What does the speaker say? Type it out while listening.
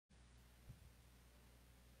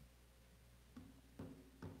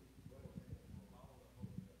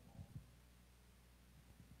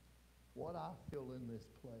what I feel in this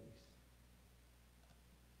place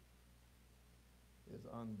is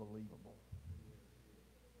unbelievable.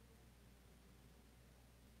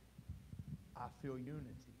 I feel unity.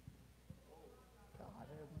 God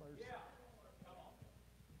have mercy. Yeah. Come on.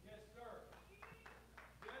 Yes, sir.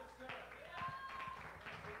 Yes, sir.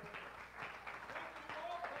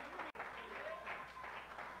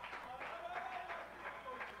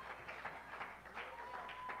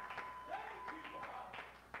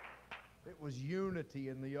 It was unity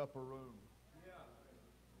in the upper room. Yeah.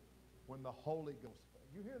 When the Holy Ghost.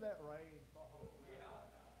 You hear that rain?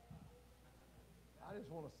 I just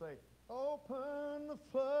want to say, open the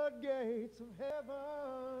floodgates of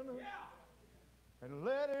heaven. Yeah. And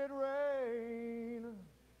let it rain.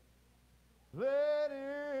 Let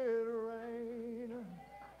it rain.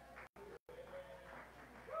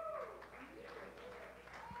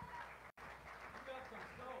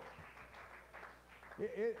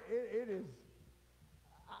 It is.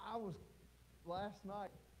 I was last night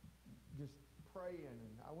just praying,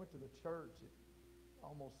 and I went to the church at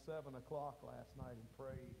almost 7 o'clock last night and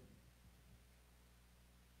prayed.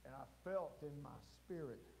 And I felt in my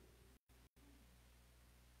spirit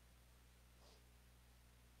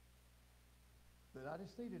that I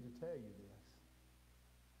just needed to tell you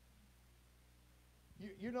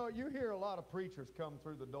this. You know, you hear a lot of preachers come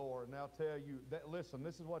through the door and they'll tell you that, listen,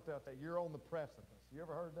 this is what they'll say, you're on the precipice. You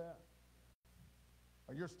ever heard that?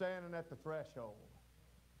 Or you're standing at the threshold.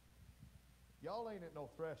 Y'all ain't at no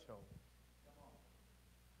threshold.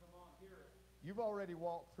 Come on, hear it. You've already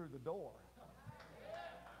walked through the door.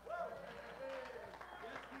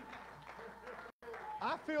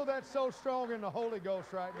 I feel that so strong in the Holy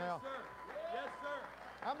Ghost right now. Yes, sir. Yes,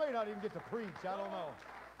 sir. I may not even get to preach. I don't know.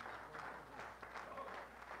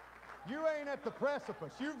 You ain't at the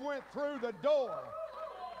precipice. You've went through the door.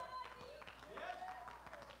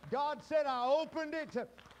 God said, I opened it,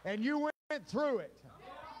 and you went through it.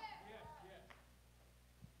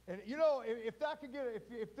 And you know, if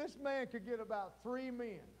this man could get about 3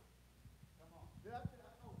 men. Come on. I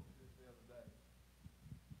told you this the other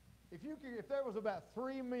day. If there was about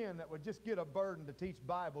 3 men that would just get a burden to teach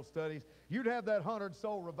Bible studies, you'd have that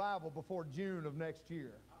 100-soul revival before June of next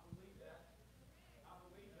year. I believe that. I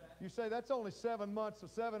believe that. You say that's only 7 months, or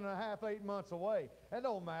 7.5, 8 months away. That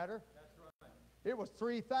don't matter. That's right. It was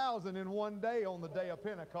 3,000 in one day on the day of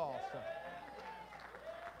Pentecost.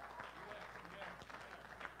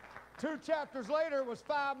 2 chapters later, it was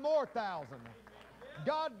 5 more thousand.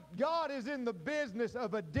 God is in the business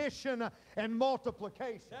of addition and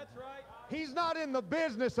multiplication. That's right. He's not in the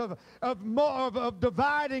business of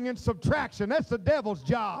dividing and subtraction. That's the devil's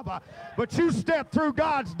job. But you step through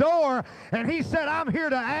God's door, and He said, I'm here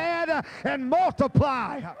to add and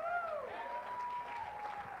multiply.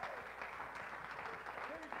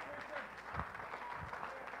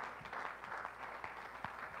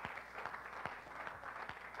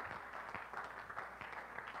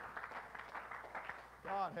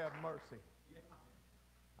 God have mercy.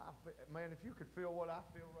 Man, if you could feel what I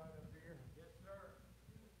feel right up here. Yes, sir.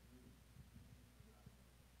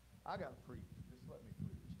 I got to preach. Just let me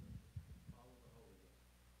preach.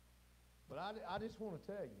 But I just want to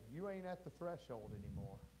tell you, you ain't at the threshold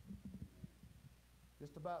anymore.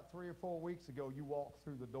 Just about 3 or 4 weeks ago, you walked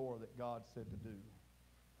through the door that God said to do.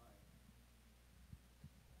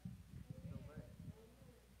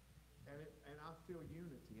 And I feel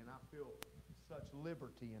unity, and I feel such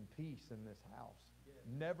liberty and peace in this house. Yes.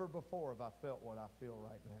 Never before have I felt what I feel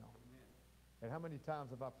right now. Amen. And how many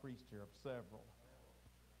times have I preached here? Several.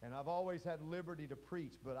 And I've always had liberty to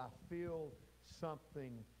preach, but I feel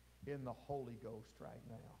something in the Holy Ghost right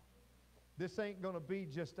now. This ain't going to be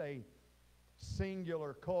just a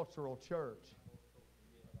singular cultural church.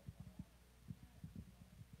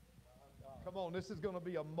 Come on, this is going to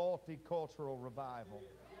be a multicultural revival.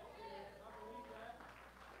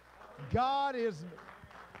 God is...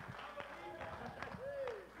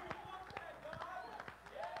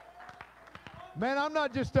 Man, I'm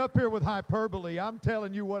not just up here with hyperbole. I'm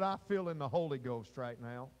telling you what I feel in the Holy Ghost right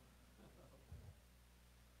now.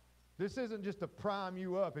 This isn't just to prime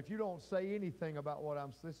you up. If you don't say anything about what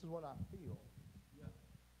this is what I feel.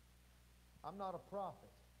 I'm not a prophet,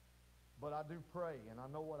 but I do pray, and I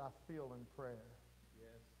know what I feel in prayer.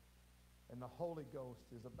 Yes. And the Holy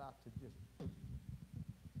Ghost is about to just...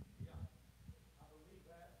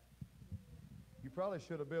 You probably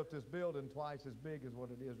should have built this building twice as big as what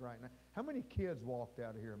it is right now. How many kids walked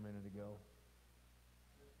out of here a minute ago?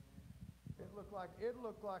 It looked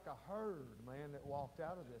like a herd, man, that walked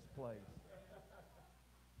out of this place.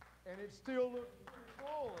 And it still looks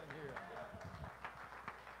full in here.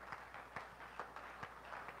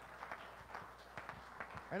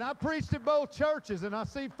 And I preached at both churches, and I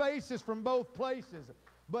see faces from both places,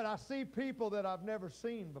 but I see people that I've never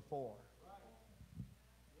seen before.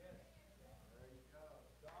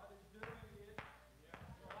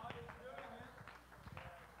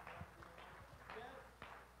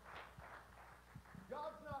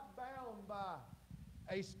 God's not bound by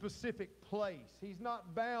a specific place. He's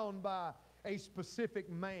not bound by a specific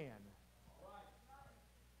man.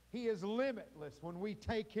 He is limitless when we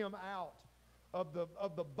take him out of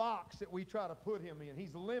the box that we try to put him in.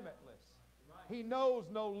 He's limitless. He knows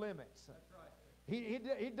no limits. He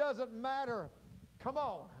doesn't matter. Come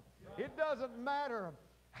on. It doesn't matter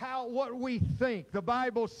what we think. The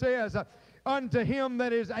Bible says, unto him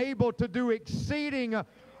that is able to do exceeding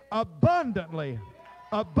abundantly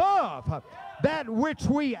above that which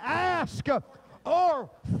we ask or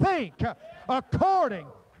think, according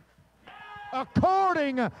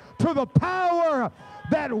to the power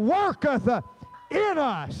that worketh in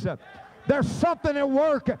us. There's something at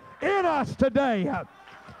work in us today.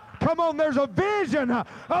 Come on, there's a vision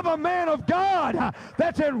of a man of God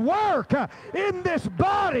that's at work in this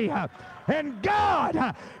body. And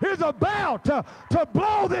God is about to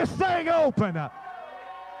blow this thing open.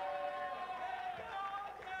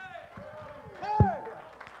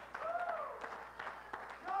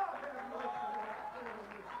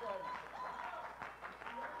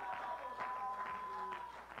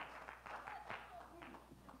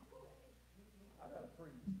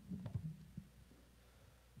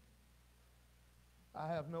 I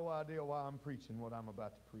have no idea why I'm preaching what I'm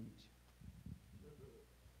about to preach.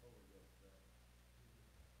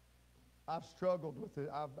 I've struggled with it.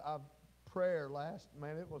 I've prayer it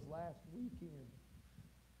was last weekend.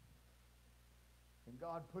 And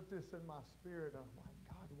God put this in my spirit. I'm like,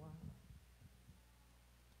 God, why?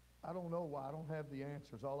 I don't know why. I don't have the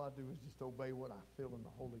answers. All I do is just obey what I feel in the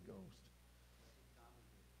Holy Ghost.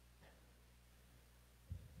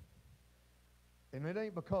 And it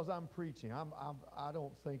ain't because I'm preaching. I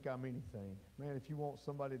don't think I'm anything. Man, if you want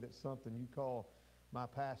somebody that's something, you call my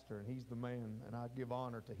pastor, and he's the man, and I give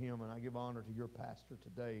honor to him, and I give honor to your pastor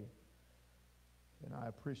today. And I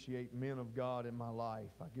appreciate men of God in my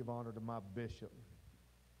life. I give honor to my bishop.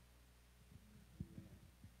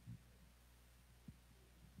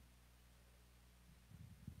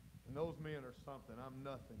 And those men are something. I'm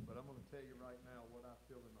nothing, but I'm going to tell you right now what I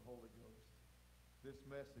feel in the Holy Ghost. This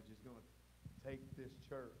message is going to take this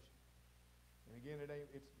church. And again,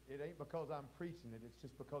 it ain't because I'm preaching it. It's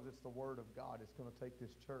just because it's the Word of God. It's going to take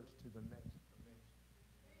this church to the next dimension.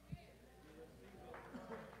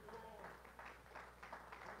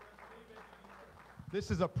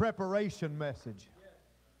 This is a preparation message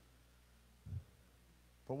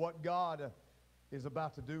for what God is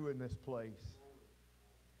about to do in this place.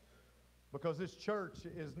 Because this church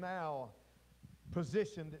is now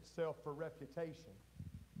positioned itself for reputation.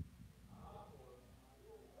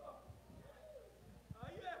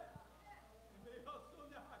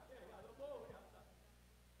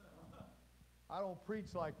 I don't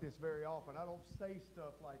preach like this very often. I don't say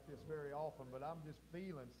stuff like this very often, but I'm just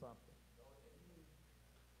feeling something.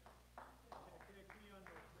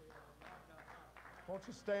 Won't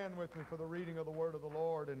you stand with me for the reading of the Word of the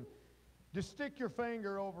Lord, and just stick your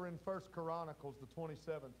finger over in 1 Chronicles, the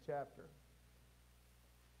 27th chapter.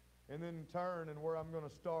 And then turn, and where I'm going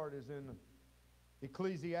to start is in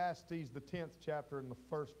Ecclesiastes, the 10th chapter, in the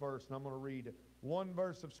first verse. And I'm going to read one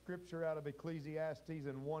verse of Scripture out of Ecclesiastes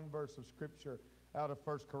and one verse of Scripture out of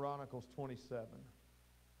 1 Chronicles 27.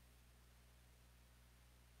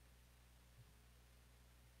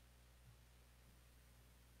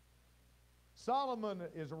 Solomon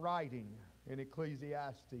is writing in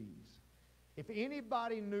Ecclesiastes. If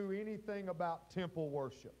anybody knew anything about temple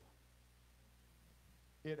worship,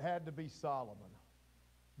 it had to be Solomon.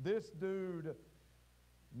 This dude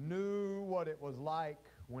knew what it was like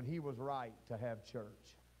when he was right to have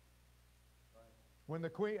church. When the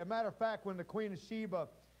queen, a matter of fact, when the Queen of Sheba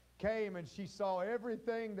came and she saw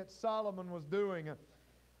everything that Solomon was doing,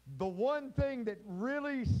 the one thing that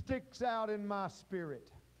really sticks out in my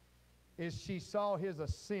spirit is she saw his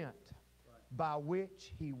ascent by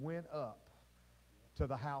which he went up to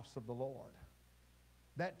the house of the Lord.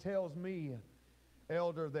 That tells me,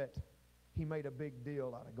 elder, that he made a big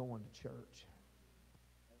deal out of going to church.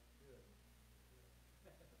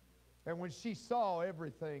 And when she saw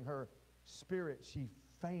everything, her spirit, she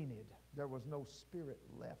fainted. There was no spirit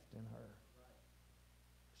left in her.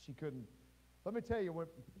 She couldn't. Let me tell you, when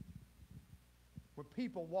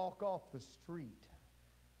people walk off the street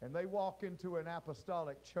and they walk into an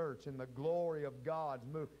apostolic church and the glory of God's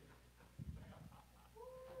move.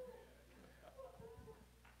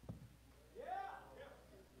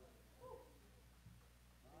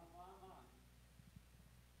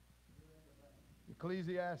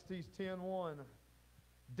 Ecclesiastes 10:1.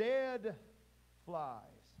 Dead flies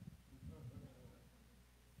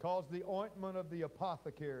cause the ointment of the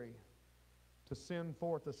apothecary to send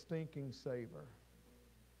forth a stinking savor.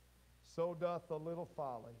 So doth a little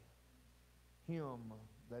folly him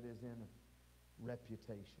that is in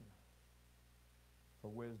reputation for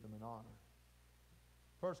wisdom and honor.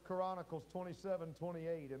 1 Chronicles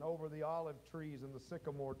 27:28, and over the olive trees and the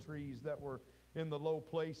sycamore trees that were in the low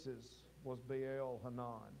places was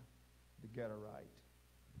Baal-Hanan, the Gederite.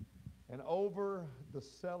 And over the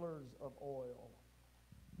cellars of oil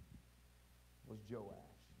was Joash.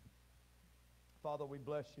 Father, we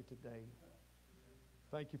bless you today.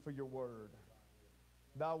 Thank you for your word.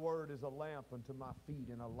 Thy word is a lamp unto my feet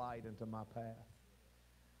and a light unto my path.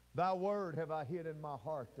 Thy word have I hid in my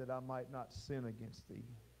heart that I might not sin against thee.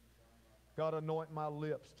 God, anoint my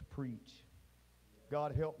lips to preach.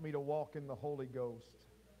 God, help me to walk in the Holy Ghost.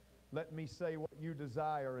 Let me say what you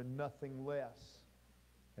desire and nothing less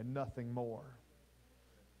and nothing more.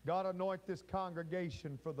 God, anoint this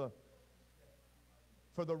congregation for the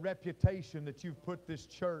reputation that you've put this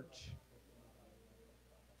church.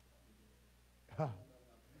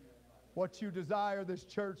 What you desire this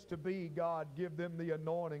church to be, God, give them the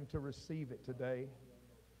anointing to receive it today.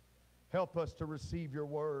 Help us to receive your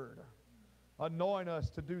word. Anoint us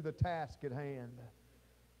to do the task at hand.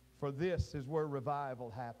 For this is where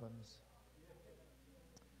revival happens.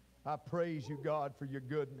 I praise you, God, for your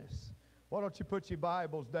goodness. Why don't you put your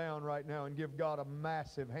Bibles down right now and give God a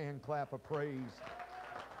massive hand clap of praise.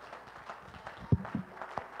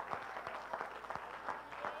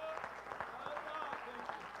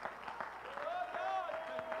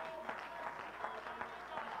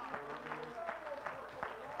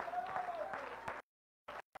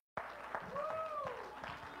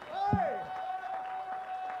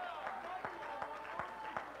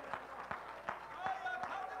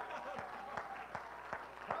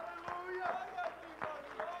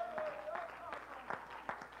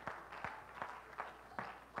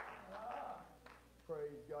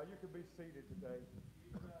 Praise God. You can be seated today.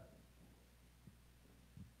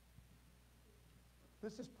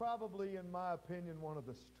 This is probably, in my opinion, one of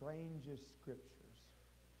the strangest scriptures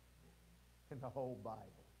in the whole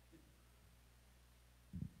Bible.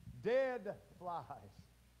 Dead flies.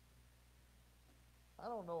 I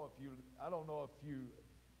don't know if you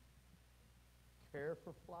care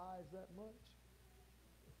for flies that much.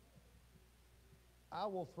 I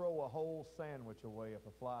will throw a whole sandwich away if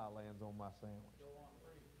a fly lands on my sandwich.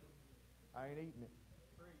 I ain't eating it.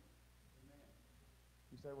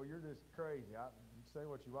 You say, well, you're just crazy. I've seen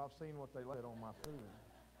what they let on my food.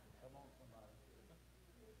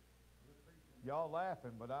 Y'all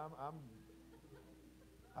laughing, but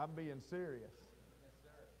I'm being serious.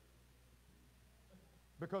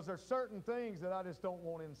 Because there's certain things that I just don't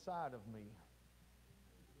want inside of me.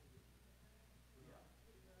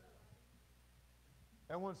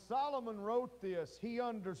 And when Solomon wrote this, he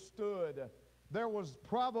understood there was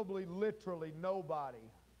probably literally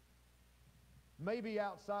nobody, maybe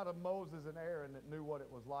outside of Moses and Aaron, that knew what it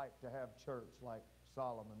was like to have church like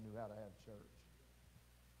Solomon knew how to have church.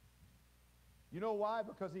 You know why?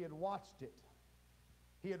 Because he had watched it.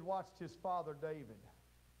 He had watched his father David.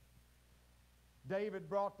 David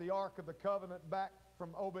brought the Ark of the Covenant back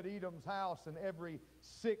from Obed-Edom's house, and every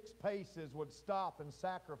 6 paces would stop and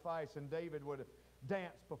sacrifice, and David would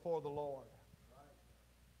dance before the Lord.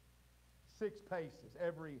 6 paces,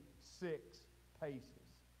 every 6 paces.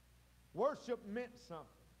 Worship meant something.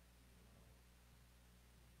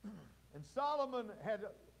 And Solomon had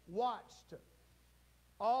watched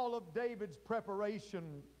all of David's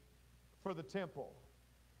preparation for the temple.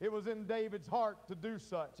 It was in David's heart to do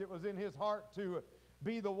such. It was in his heart to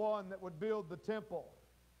be the one that would build the temple.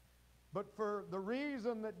 But for the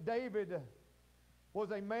reason that David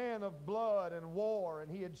was a man of blood and war, and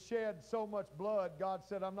he had shed so much blood, God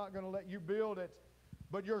said, I'm not going to let you build it,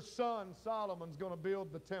 but your son Solomon's going to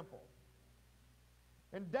build the temple.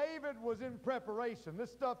 And David was in preparation. This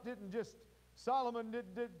stuff Solomon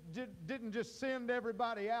didn't just send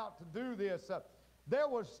everybody out to do this. There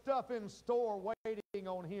was stuff in store waiting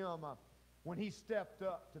on him when he stepped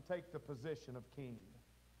up to take the position of king.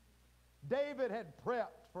 David had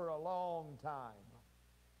prepped for a long time.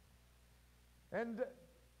 And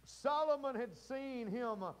Solomon had seen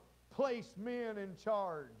him place men in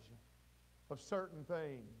charge of certain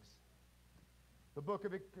things. The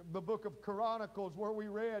book of Chronicles, where we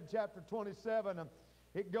read chapter 27,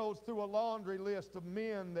 it goes through a laundry list of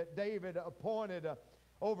men that David appointed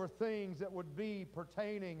over things that would be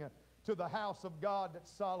pertaining to the house of God that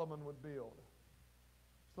Solomon would build.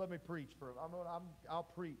 So let me preach for him. I'll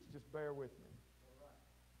preach. Just bear with me.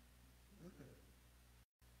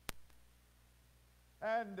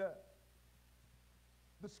 And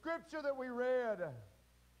the scripture that we read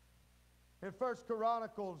in 1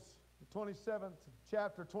 Chronicles, the 27th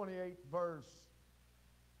chapter, 28th verse,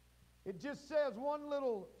 it just says one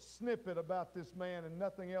little snippet about this man, and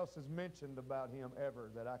nothing else is mentioned about him ever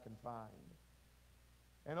that I can find.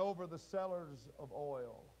 And over the cellars of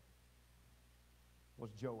oil was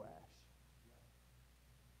Joash.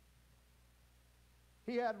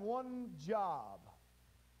 He had one job,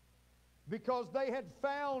 because they had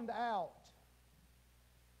found out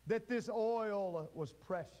that this oil was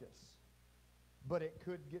precious, but it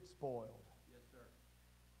could get spoiled. Yes,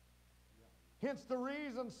 sir. Hence the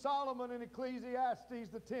reason Solomon in Ecclesiastes,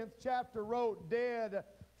 the 10th chapter, wrote, "Dead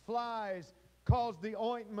flies cause the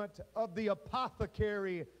ointment of the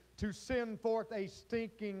apothecary to send forth a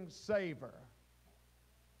stinking savor."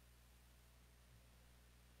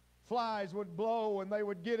 Flies would blow and they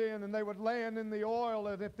would get in and they would land in the oil,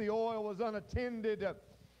 and if the oil was unattended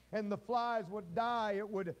and the flies would die, it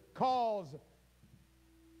would cause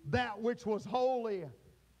that which was holy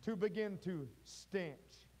to begin to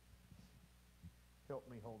stench. Help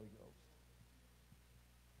me, Holy Ghost.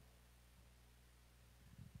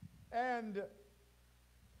 And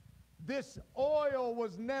this oil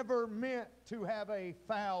was never meant to have a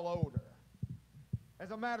foul odor.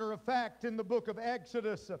 As a matter of fact, in the book of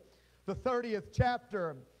Exodus, the 30th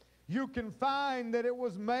chapter, you can find that it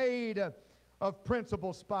was made of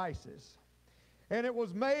principal spices. And it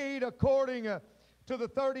was made according to the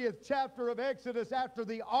 30th chapter of Exodus after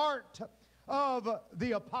the art of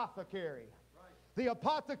the apothecary. Right. The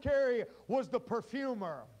apothecary was the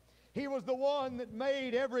perfumer. He was the one that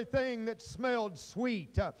made everything that smelled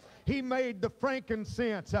sweet. He made the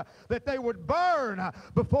frankincense that they would burn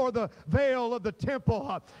before the veil of the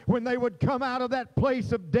temple. When they would come out of that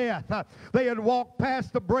place of death, they had walked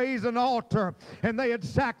past the brazen altar and they had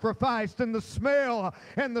sacrificed, and the smell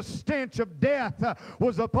and the stench of death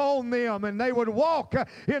was upon them. And they would walk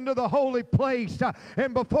into the holy place,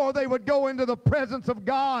 and before they would go into the presence of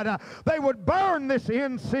God, they would burn this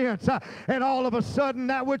incense, and all of a sudden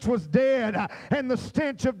that which was dead and the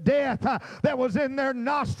stench of death that was in their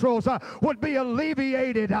nostrils would be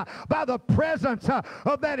alleviated by the presence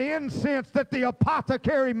of that incense that the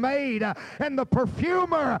apothecary made, and the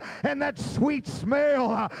perfumer and that sweet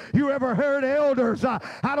smell. You ever heard elders? I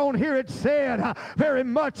don't hear it said very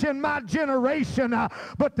much in my generation,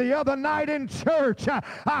 but the other night in church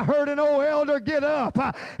I heard an old elder get up,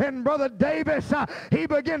 and Brother Davis, he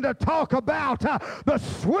began to talk about the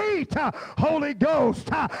sweet Holy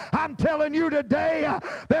Ghost. I'm telling you today,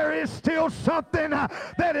 there is still something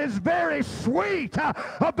that is very sweet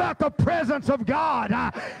about the presence of God.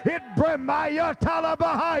 It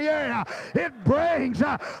brings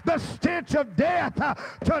the stench of death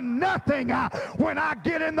to nothing when I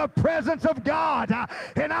get in the presence of God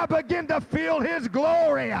and I begin to feel His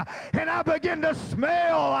glory and I begin to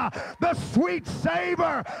smell the sweet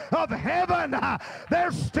savor of heaven.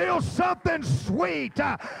 There's still something sweet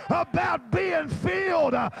about being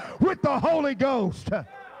filled with the Holy Ghost.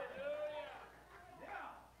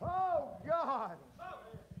 Oh, God.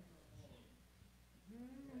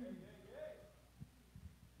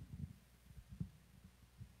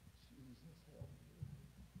 Jesus, help me.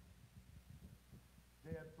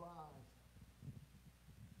 Dead flies.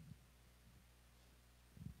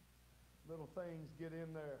 Little things get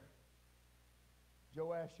in there.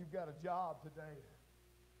 Joash, you've got a job today.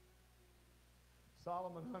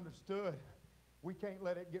 Solomon understood we can't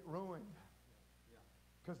let it get ruined,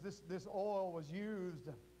 because this oil was used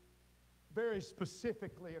very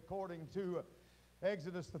specifically according to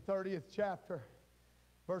Exodus, the 30th chapter.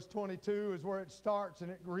 Verse 22 is where it starts, and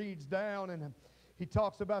it reads down, and he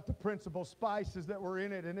talks about the principal spices that were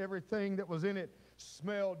in it, and everything that was in it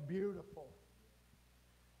smelled beautiful.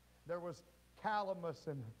 There was calamus,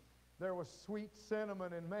 and there was sweet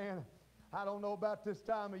cinnamon, and man, I don't know about this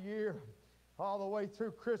time of year, all the way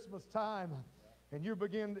through Christmas time, and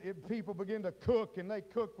people begin to cook, and they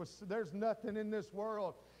cook with, there's nothing in this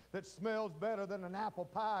world that smells better than an apple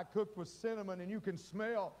pie cooked with cinnamon, and you can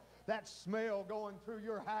smell that smell going through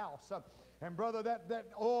your house. And brother, that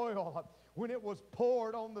oil, when it was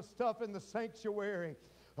poured on the stuff in the sanctuary,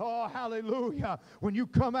 Oh, hallelujah. When you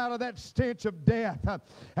come out of that stench of death,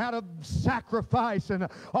 out of sacrifice, and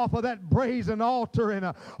off of that brazen altar, and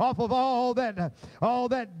off of all that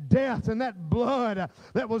death and that blood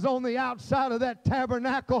that was on the outside of that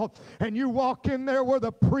tabernacle, and you walk in there where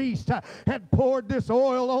the priest had poured this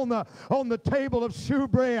oil on the table of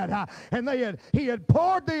shewbread, and he had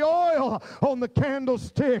poured the oil on the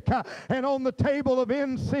candlestick and on the table of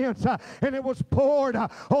incense, and it was poured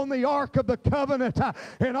on the Ark of the Covenant.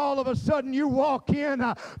 And all of a sudden you walk in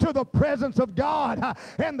to the presence of God,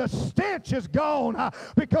 and the stench is gone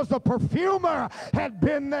because the perfumer had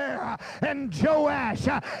been there, and Joash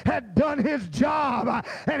had done his job,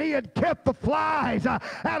 and he had kept the flies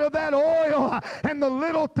out of that oil and the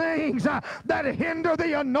little things that hinder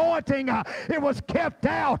the anointing. It was kept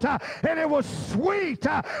out, and it was sweet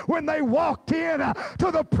when they walked in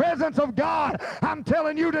to the presence of God. I'm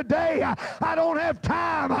telling you today, I don't have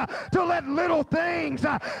time to let little things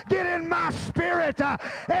get in my spirit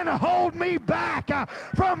and hold me back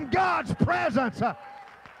from God's presence.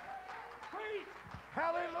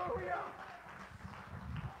 Hallelujah.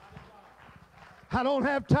 I don't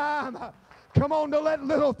have time, come on, to let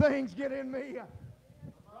little things get in me.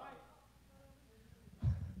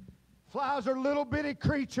 Flies are little bitty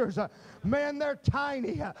creatures. Man, they're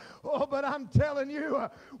tiny. Oh, but I'm telling you,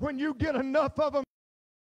 when you get enough of them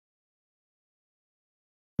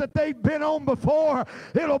that they've been on before,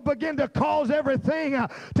 it'll begin to cause everything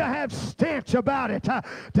to have stench about it.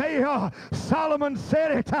 Solomon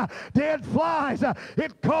said it, dead flies,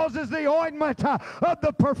 it causes the ointment of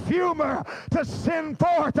the perfumer to send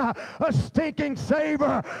forth a stinking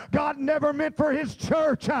savor. God never meant for his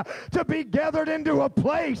church to be gathered into a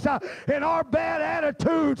place, and our bad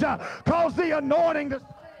attitudes cause the anointing to...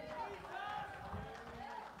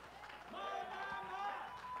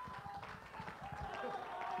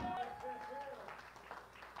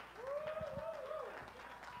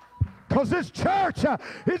 Because this church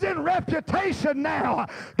is in reputation now.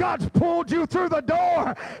 God's pulled you through the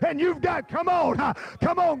door, and you've got, come on,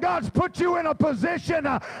 God's put you in a position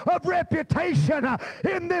of reputation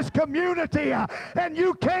in this community, and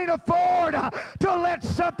you can't afford to let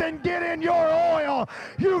something get in your oil.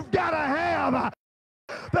 You've got to have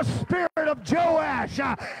the spirit of Joash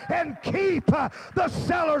and keep the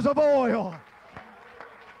cellars of oil.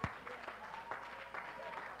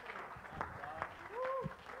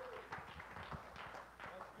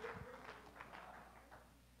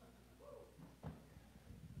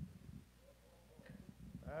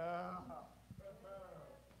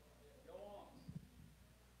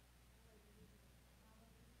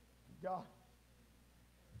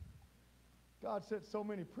 God set so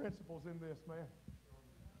many principles in this, man.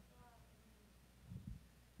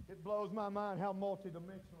 It blows my mind how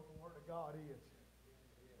multidimensional the Word of God is.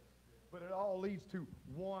 But it all leads to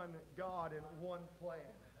one God and one plan.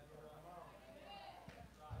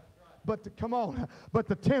 But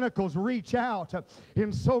the tentacles reach out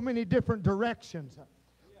in so many different directions,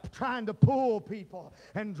 trying to pull people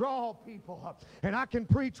and draw people. And I can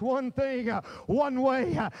preach one thing one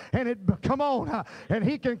way, and and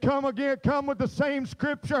he can come with the same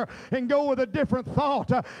scripture and go with a different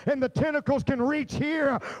thought, and the tentacles can reach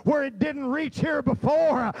here where it didn't reach here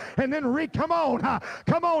before, and then come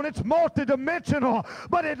on, it's multidimensional,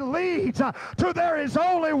 but it leads to there is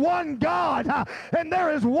only one God, and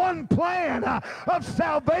there is one plan of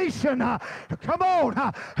salvation. Come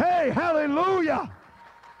on, hey, hallelujah.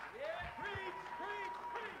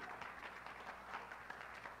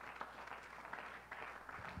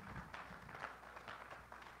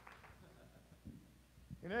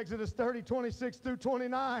 In Exodus 30, 26 through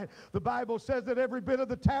 29, the Bible says that every bit of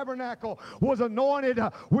the tabernacle was anointed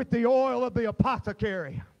with the oil of the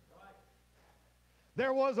apothecary.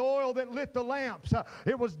 There was oil that lit the lamps.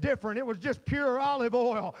 It was different. It was just pure olive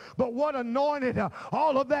oil. But what anointed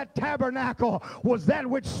all of that tabernacle was that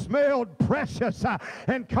which smelled precious.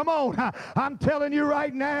 And come on, I'm telling you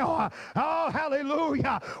right now, oh,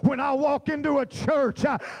 hallelujah, when I walk into a church,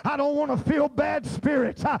 I don't want to feel bad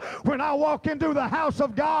spirits. When I walk into the house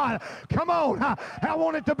of God, come on, I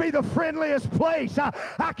want it to be the friendliest place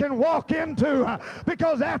I can walk into,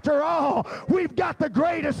 because after all, we've got the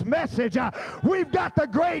greatest message. We've got the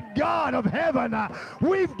great God of heaven.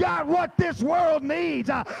 We've got what this world needs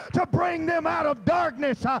to bring them out of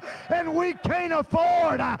darkness, and we can't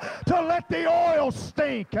afford to let the oil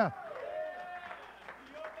stink.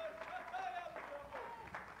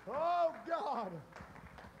 Oh, God.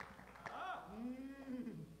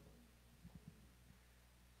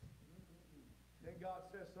 Then God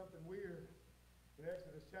says something weird in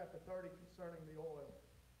Exodus chapter 30 concerning the oil.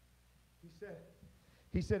 He said,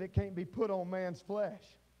 He said it can't be put on man's flesh.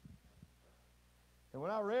 And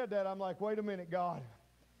when I read that, I'm like, wait a minute, God.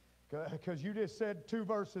 Because you just said 2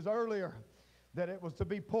 verses earlier that it was to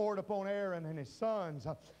be poured upon Aaron and his sons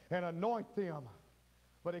and anoint them.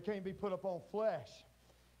 But it can't be put upon flesh.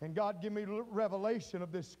 And God give me revelation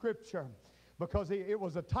of this scripture because it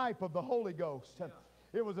was a type of the Holy Ghost. Yeah.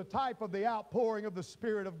 It was a type of the outpouring of the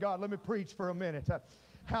Spirit of God. Let me preach for a minute.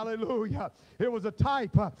 Hallelujah. It was a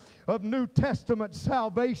type of New Testament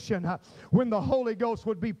salvation when the Holy Ghost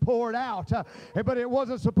would be poured out. But it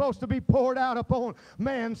wasn't supposed to be poured out upon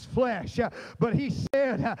man's flesh. But he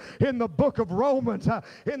said in the book of Romans,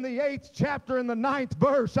 in the 8th chapter, in the 9th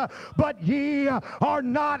verse, but ye are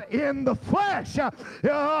not in the flesh.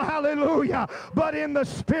 Hallelujah. But in the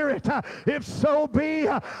Spirit, if so be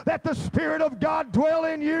that the Spirit of God dwell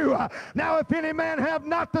in you. Now if any man have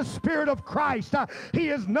not the Spirit of Christ,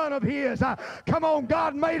 he is none of his. Come on,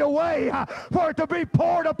 God made a way for it to be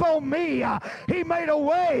poured upon me. He made a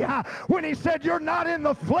way when he said you're not in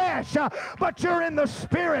the flesh, but you're in the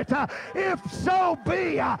Spirit. If so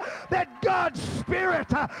be that God's Spirit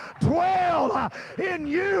dwell in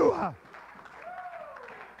you.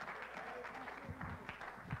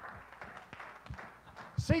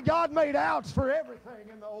 See, God made outs for everything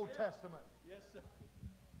in the Old Testament. Yes, sir.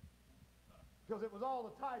 Because it was all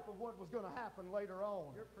the type of what was going to happen later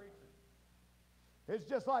on. You're preaching. It's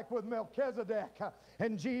just like with Melchizedek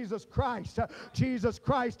and Jesus Christ. Jesus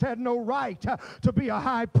Christ had no right to be a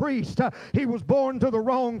high priest. He was born to the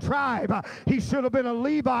wrong tribe. He should have been a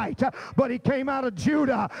Levite, but he came out of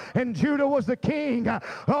Judah, and Judah was the king.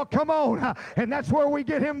 Oh, come on. And that's where we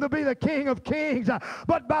get him to be the King of Kings.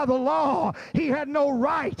 But by the law, he had no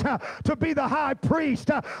right to be the high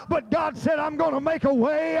priest. But God said, I'm going to make a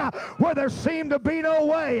way where there seemed to be no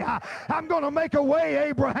way. I'm going to make a way,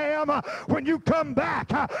 Abraham, when you come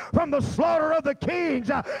back from the slaughter of the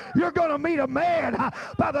kings. You're going to meet a man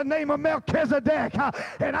by the name of Melchizedek,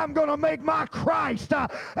 and I'm going to make my Christ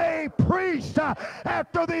a priest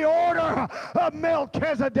after the order of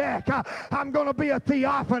Melchizedek. I'm going to be a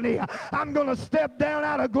theophany. I'm going to step down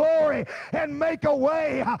out of glory and make a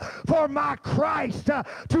way for my Christ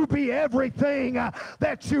to be everything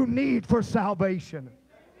that you need for salvation.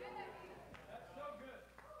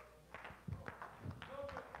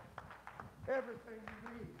 Everything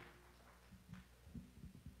you need.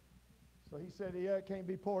 So he said, yeah, it can't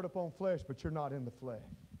be poured upon flesh, but you're not in the flesh.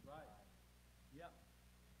 Right. Yep.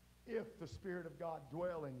 If the Spirit of God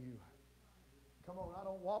dwell in you. Come on, I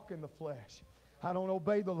don't walk in the flesh. I don't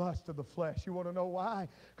obey the lust of the flesh. You want to know why?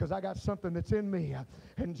 Because I got something that's in me.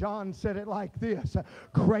 And John said it like this: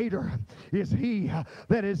 greater is he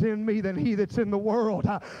that is in me than he that's in the world.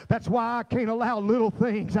 That's why I can't allow little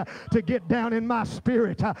things to get down in my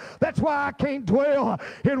spirit. That's why I can't dwell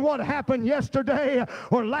in what happened yesterday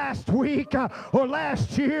or last week or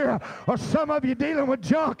last year, or some of you dealing with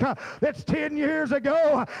junk that's 10 years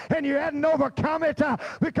ago and you hadn't overcome it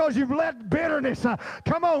because you've let bitterness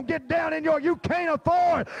come on, get down in your... You can't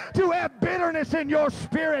afford to have bitterness in your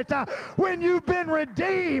spirit when you've been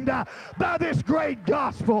redeemed by this great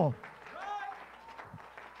gospel.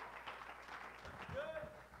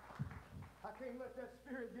 I can't let that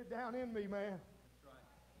spirit get down in me, man.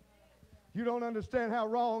 You don't understand how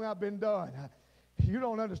wrong I've been done. You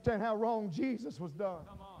don't understand how wrong Jesus was done.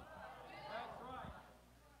 Come on. That's right.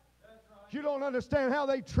 That's right. You don't understand how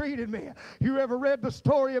they treated me. You ever read the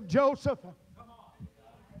story of Joseph?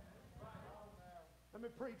 Let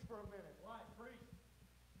me preach for a minute. Right, preach.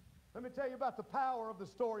 Let me tell you about the power of the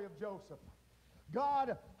story of Joseph.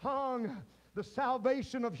 God hung the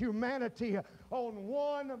salvation of humanity on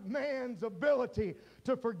one man's ability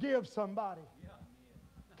to forgive somebody. Yeah.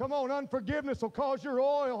 Come on, unforgiveness will cause your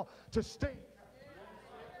oil to stink.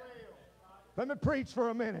 Let me preach for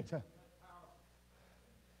a minute.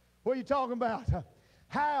 What are you talking about?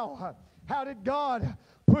 How? How did God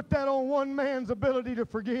put that on one man's ability to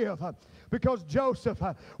forgive? Because Joseph,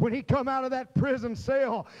 when he come out of that prison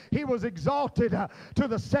cell, he was exalted to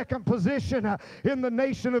the second position in the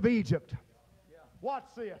nation of Egypt. Yeah. Watch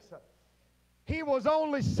this. He was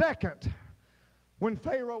only second when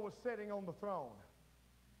Pharaoh was sitting on the throne.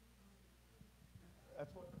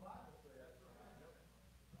 That's what the Bible says.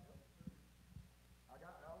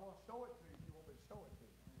 I want to show it to you if you want me to show it to you.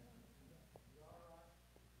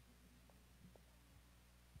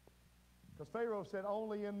 Because Pharaoh said,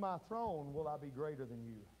 only in my throne will I be greater than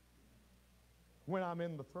you. When I'm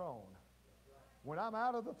in the throne. When I'm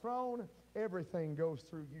out of the throne, everything goes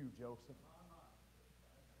through you, Joseph.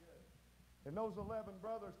 And those 11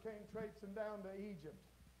 brothers came traipsing down to Egypt.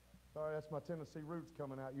 Sorry, that's my Tennessee roots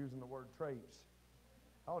coming out using the word traipse.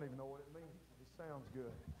 I don't even know what it means to be sounds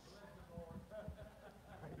good.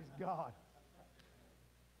 Praise God.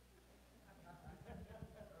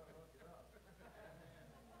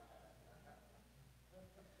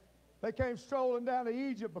 They came strolling down to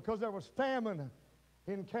Egypt because there was famine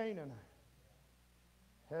in Canaan.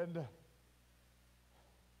 And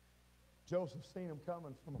Joseph seen them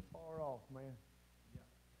coming from afar off, man.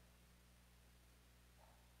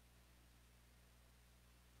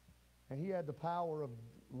 And he had the power of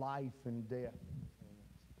life and death.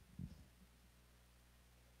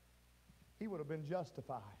 He would have been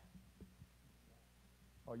justified.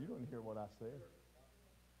 Oh, you didn't hear what I said.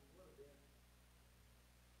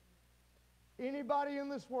 Anybody in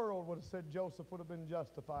this world would have said Joseph would have been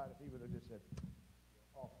justified if he would have just said,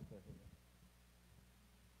 off with their head.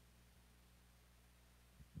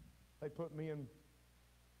 They put me in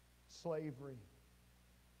slavery.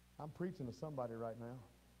 I'm preaching to somebody right now.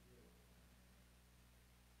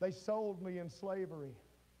 They sold me in slavery.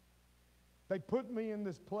 They put me in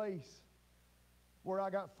this place where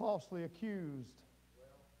I got falsely accused.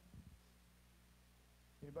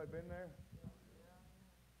 Anybody been there?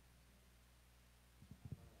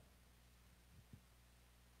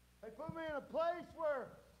 They put me in a place where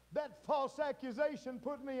that false accusation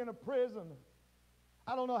put me in a prison.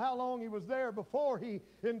 I don't know how long he was there before he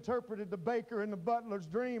interpreted the baker and the butler's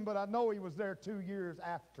dream, but I know he was there 2 years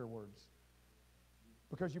afterwards.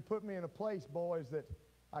 Because you put me in a place, boys, that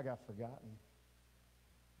I got forgotten.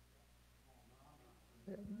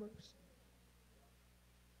 Have mercy.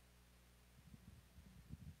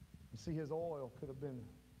 You see, his oil could have been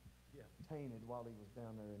tainted while he was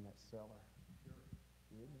down there in that cellar.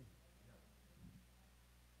 Didn't he?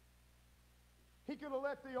 He could have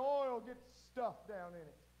let the oil get stuffed down in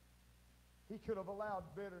it. He could have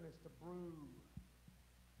allowed bitterness to brew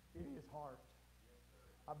in his heart.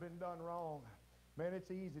 I've been done wrong. Man,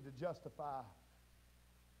 it's easy to justify.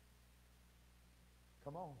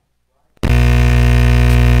 Come on.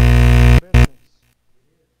 Bitterness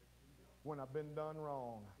when I've been done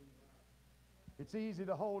wrong. It's easy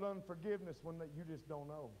to hold unforgiveness when you just don't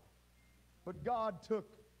know. But God took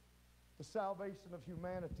the salvation of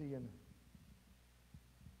humanity and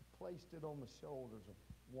placed it on the shoulders of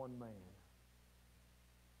one man.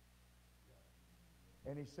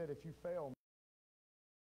 And he said, if you fail me,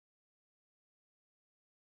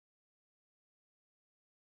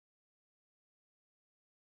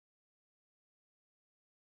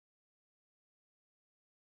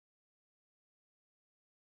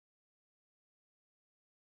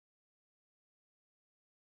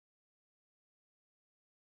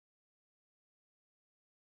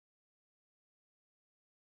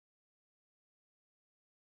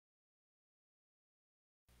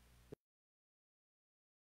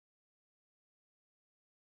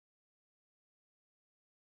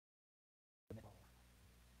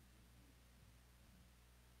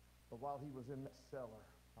 but while he was in that cellar,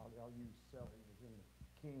 I'll use cellar, he was in the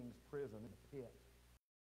king's prison in the pit.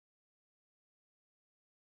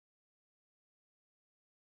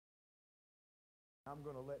 I'm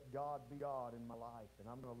going to let God be God in my life, and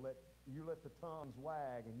I'm going to let the tongues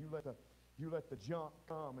wag, and you let the junk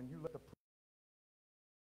come, and you let the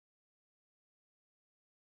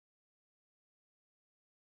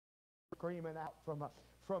screaming out from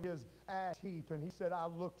his ash heap. And he said, I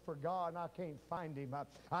looked for God and I can't find him.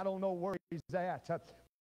 I don't know where he's at,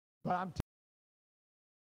 but I'm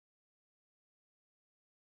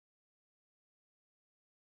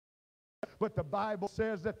But the Bible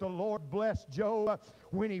says that the Lord blessed Job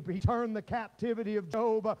when he turned the captivity of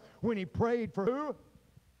Job, when he prayed for who?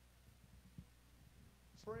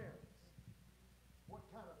 Friends. What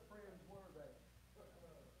kind of friends were they?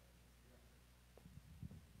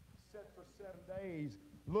 Sat for 7 days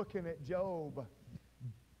looking at Job,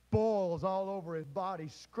 boils all over his body,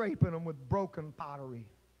 scraping them with broken pottery.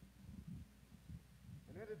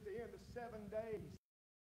 And then at the end of 7 days,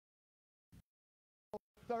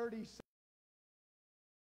 30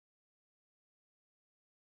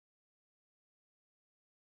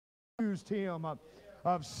 accused him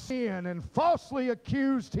of sin and falsely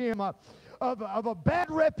accused him of a bad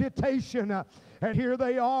reputation. And here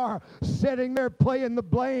they are sitting there playing the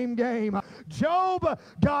blame game. Job,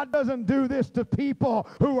 God doesn't do this to people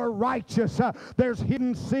who are righteous. There's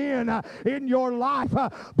hidden sin in your life.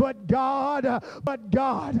 But God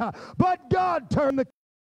turned the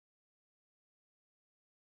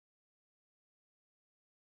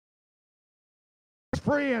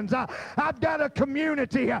friends. I've got a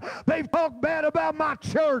community. They've talked bad about my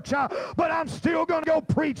church, but I'm still going to go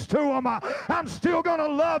preach to them. I'm still going to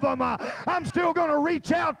love them. I'm still going to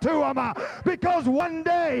reach out to them because one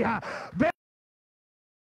day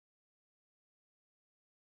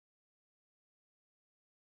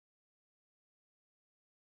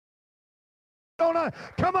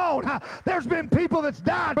Come on. There's been people that's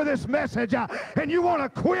died for this message, and you want to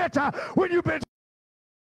quit when you've been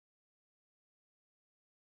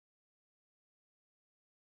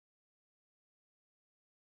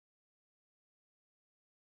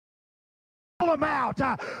them out.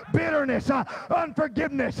 Bitterness,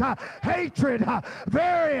 unforgiveness, hatred,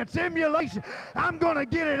 variance, emulation. I'm going to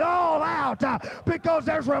get it all out because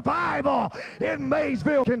there's revival in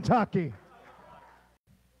Maysville, Kentucky.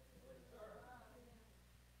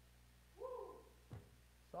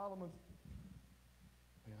 Solomon's,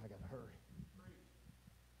 man, I got to hurry.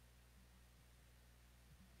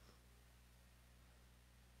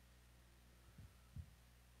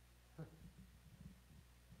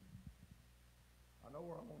 I know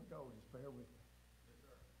where I want to go. Just bear with me. Yes,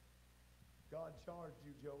 sir. God charged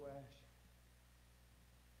you, Joash.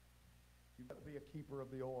 You've got to be a keeper of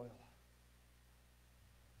the oil.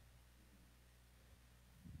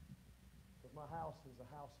 Because my house is a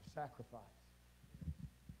house of sacrifice.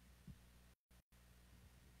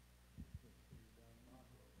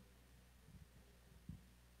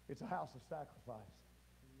 It's a house of sacrifice.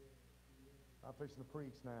 I'm fixing to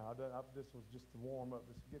preach now. This was just the warm-up.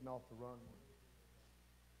 This is getting off the runway.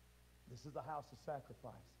 This is the house of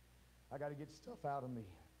sacrifice. I got to get stuff out of me.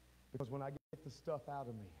 Because when I get the stuff out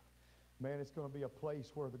of me, man, it's going to be a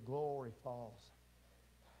place where the glory falls.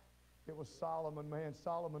 It was Solomon, man.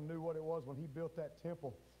 Solomon knew what it was when he built that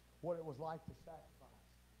temple, what it was like to sacrifice.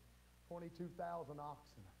 22,000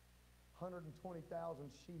 oxen,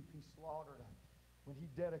 120,000 sheep he slaughtered when he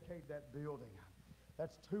dedicated that building.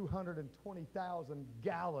 That's 220,000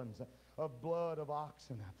 gallons of blood of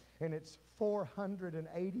oxen. And it's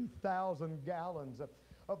 480,000 gallons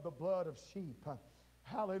of the blood of sheep.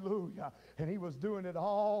 Hallelujah. And he was doing it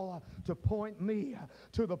all to point me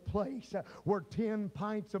to the place where 10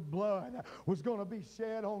 pints of blood was going to be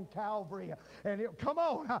shed on Calvary. And come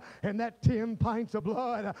on. And that 10 pints of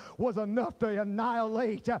blood was enough to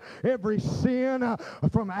annihilate every sin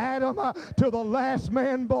from Adam to the last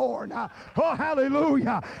man born. Oh,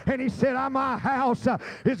 hallelujah. And he said, my house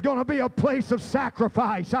is going to be a place of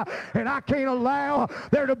sacrifice. And I can't allow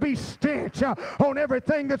there to be stench on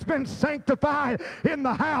everything that's been sanctified in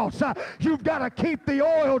the house. You've got to keep the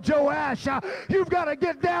oil, Joash. You've got to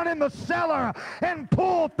get down in the cellar and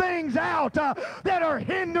pull things out that are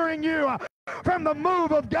hindering you from the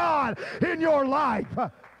move of God in your life.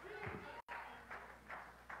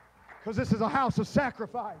 Because this is a house of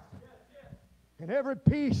sacrifice. And every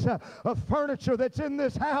piece of furniture that's in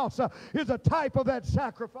this house is a type of that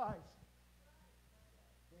sacrifice.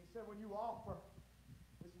 And he said, when you offer,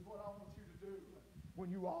 this is what I want you to do. When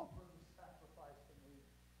you offer the sacrifice to me.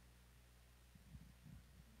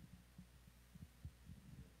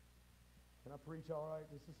 Can I preach all right?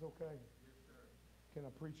 This is okay? Yes, sir. Can I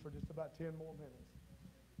preach for just about 10 more minutes?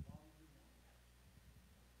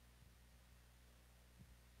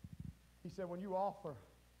 He said, when you offer,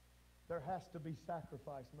 there has to be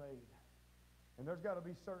sacrifice made. And there's got to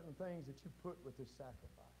be certain things that you put with this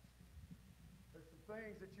sacrifice. There's some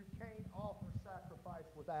things that you can't offer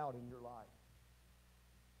sacrifice without in your life.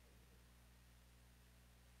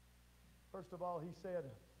 First of all, he said,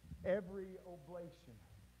 every oblation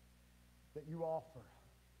that you offer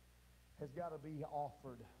has got to be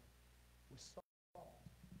offered with salt.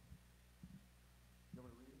 You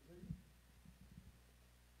want me to read it to you?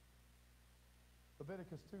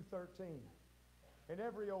 Leviticus 2:13. And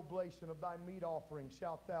every oblation of thy meat offering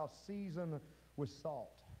shalt thou season with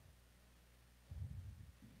salt.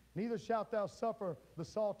 Neither shalt thou suffer the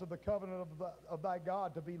salt of the covenant of thy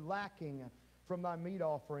God to be lacking from thy meat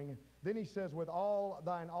offering. Then he says, with all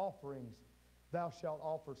thine offerings thou shalt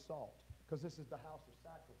offer salt. Because this is the house of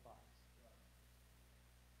sacrifice.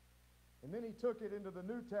 And then he took it into the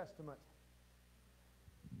New Testament.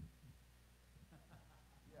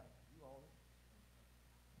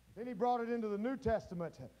 Then he brought it into the New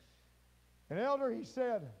Testament. And elder, he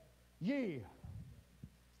said, ye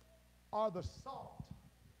are the salt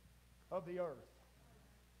of the earth.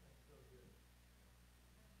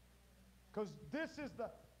 Because this is the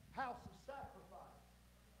house of sacrifice.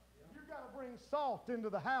 You've got to bring salt into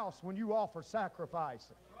the house when you offer sacrifice.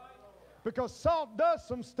 Because salt does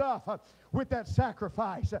some stuff with that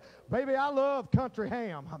sacrifice. Baby, I love country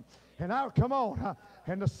ham. And come on.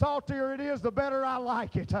 And the saltier it is, the better I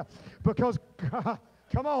like it. Because,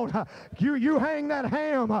 come on, you hang that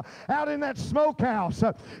ham out in that smokehouse.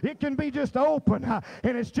 It can be just open,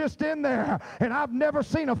 and it's just in there. And I've never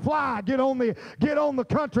seen a fly get on the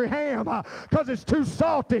country ham because it's too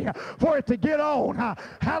salty for it to get on.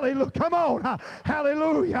 Hallelujah. Come on.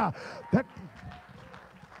 Hallelujah.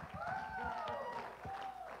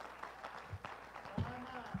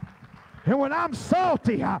 And when I'm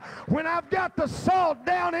salty, when I've got the salt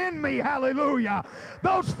down in me, hallelujah,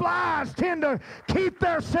 those flies tend to keep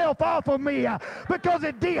themselves off of me because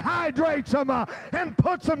it dehydrates them and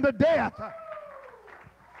puts them to death.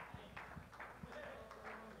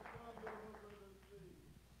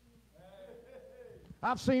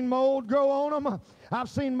 I've seen mold grow on them. I've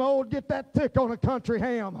seen mold get that thick on a country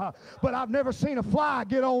ham, but I've never seen a fly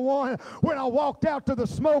get on one when I walked out to the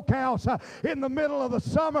smokehouse in the middle of the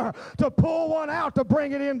summer to pull one out to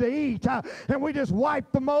bring it in to eat. And we just wipe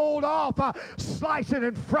the mold off, slice it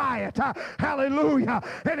and fry it. Hallelujah.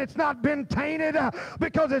 And it's not been tainted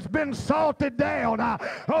because it's been salted down.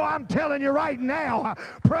 Oh, I'm telling you right now,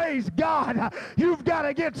 praise God, you've got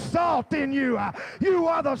to get salt in you. You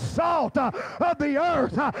are the salt of the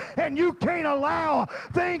earth, and you can't allow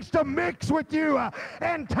things to mix with you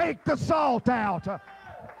and take the salt out.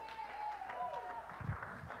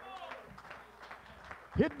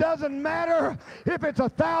 It doesn't matter if it's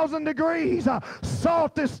 1,000 degrees,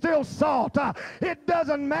 salt is still salt. It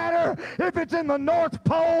doesn't matter if it's in the North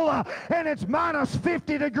Pole and it's minus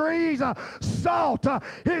 50 degrees, salt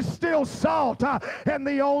is still salt. And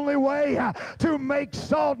the only way to make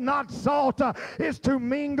salt not salt is to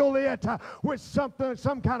mingle it with some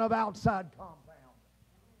kind of outside compound.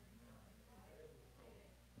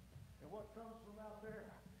 And what comes from out there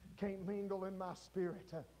can't mingle in my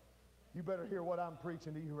spirit. You better hear what I'm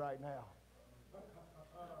preaching to you right now.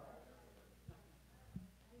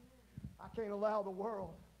 I can't allow the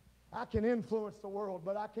world. I can influence the world,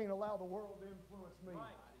 but I can't allow the world to influence me. Right.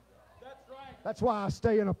 That's right. That's why I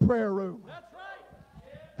stay in a prayer room. That's right.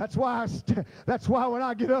 That's why when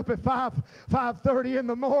I get up at 5:30 in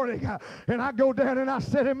the morning and I go down and I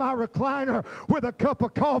sit in my recliner with a cup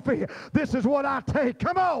of coffee, this is what I take.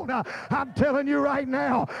 Come on. I'm telling you right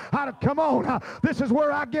now. Come on. This is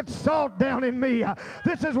where I get salt down in me.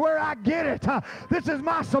 This is where I get it. This is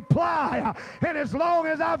my supply. And as long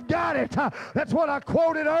as I've got it, that's what I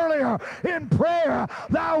quoted earlier in prayer.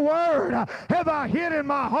 Thy word have I hid in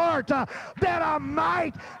my heart that I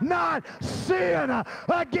might not sin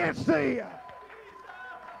against thee.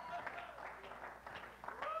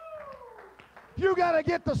 You got to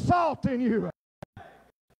get the salt in you.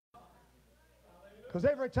 Because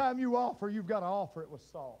every time you offer, you've got to offer it with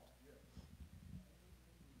salt.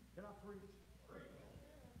 Can I preach?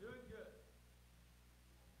 Doing good.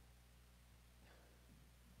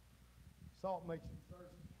 Salt makes you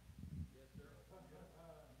thirsty. Yes, sir.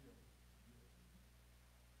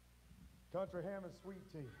 Country ham and sweet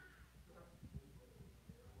tea.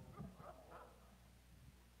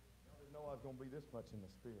 I was going to be this much in the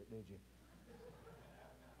spirit, did you?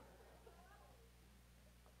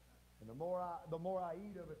 And the more I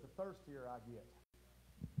eat of it, the thirstier I get.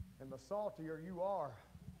 And the saltier you are,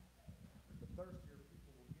 the thirstier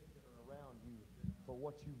people will get that are around you for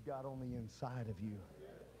what you've got on the inside of you.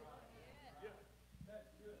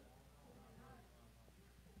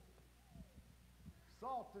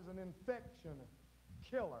 Salt is an infection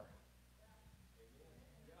killer.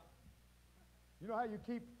 You know how you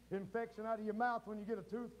keep infection out of your mouth when you get a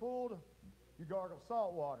tooth pulled? You gargle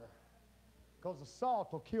salt water, because the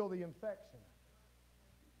salt will kill the infection.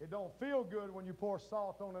 It don't feel good when you pour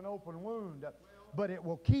salt on an open wound, but it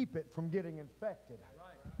will keep it from getting infected.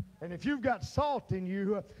 And if you've got salt in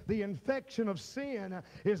you, the infection of sin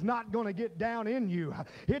is not going to get down in you.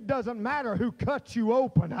 It doesn't matter who cuts you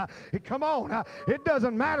open. Come on. It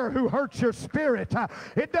doesn't matter who hurts your spirit.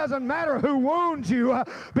 It doesn't matter who wounds you,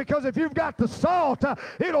 because if you've got the salt,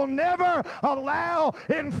 it'll never allow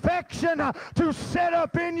infection to set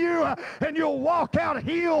up in you, and you'll walk out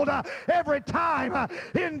healed every time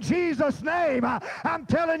in Jesus' name. I'm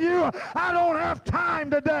telling you, I don't have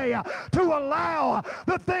time today to allow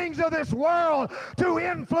the things of this world to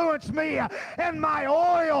influence me and my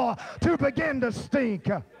oil to begin to stink.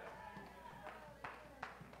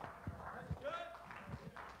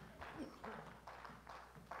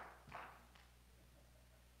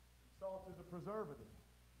 Salt is a preservative.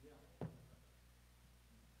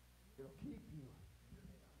 It'll keep you.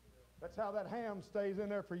 That's how that ham stays in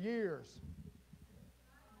there for years.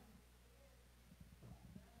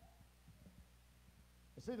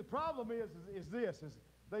 See, the problem is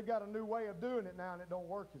they've got a new way of doing it now, and it don't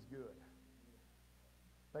work as good.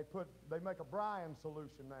 They make a brine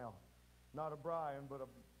solution now. Not a brine, but a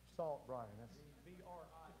salt brine. That's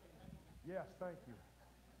B-R-I-N. Yes, thank you.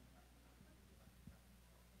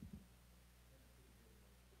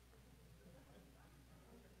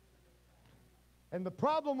 And the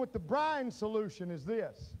problem with the brine solution is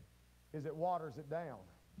this, is it waters it down.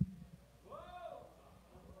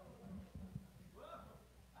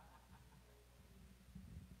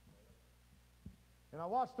 And I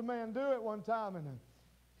watched a man do it one time, and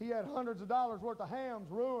he had hundreds of dollars worth of hams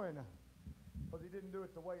ruined because he didn't do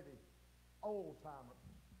it the way the old timer.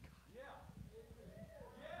 Yeah.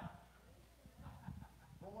 Yeah.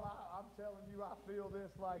 Boy, I'm telling you, I feel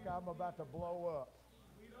this like I'm about to blow up.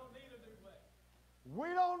 We don't need a new way.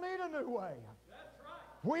 We don't need a new way. That's right.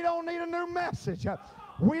 We don't need a new message.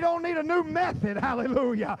 We don't need a new method.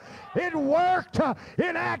 Hallelujah. It worked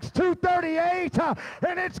in Acts 2:38,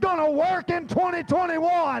 and it's going to work in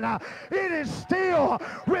 2021. It is still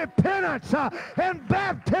repentance and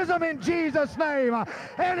baptism in Jesus' name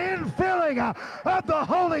and infilling of the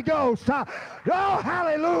Holy Ghost. Oh,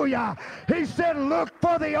 hallelujah. He said, look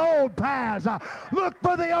for the old paths. Look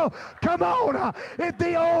for the old. Come on. If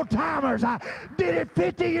the old timers did it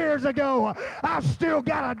 50 years ago, I've still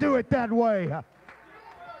got to do it that way.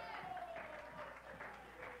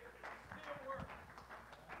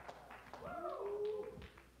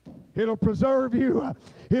 It'll preserve you.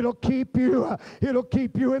 It'll keep you. It'll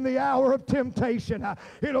keep you in the hour of temptation.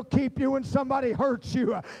 It'll keep you when somebody hurts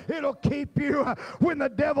you. It'll keep you when the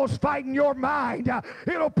devil's fighting your mind.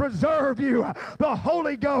 It'll preserve you. The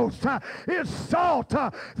Holy Ghost is salt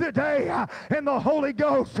today, and the Holy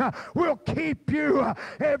Ghost will keep you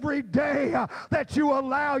every day that you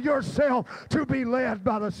allow yourself to be led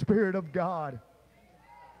by the Spirit of God.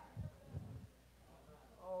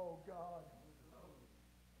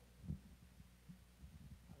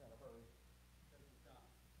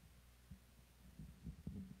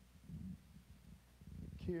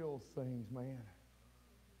 Kills things, man,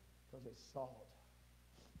 because it's salt.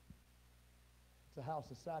 It's a house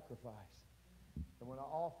of sacrifice. And when I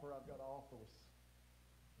offer, I've got to offer with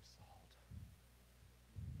salt.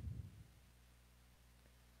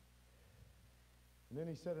 And then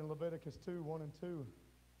he said in Leviticus 2:1-2,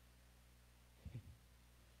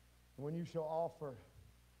 when you shall offer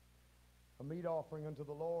a meat offering unto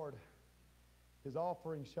the Lord, his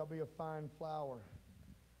offering shall be of fine flour,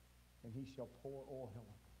 and he shall pour oil on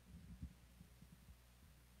it.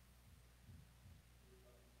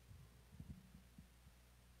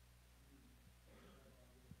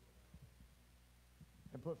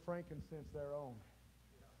 And put frankincense thereon,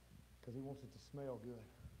 because he wants it to smell good.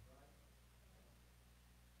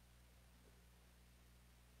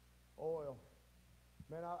 Oil.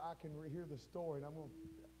 Man, I can hear the story, and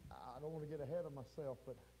I don't want to get ahead of myself,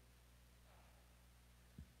 but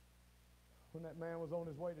when that man was on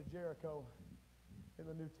his way to Jericho in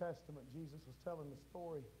the New Testament, Jesus was telling the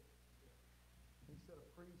story.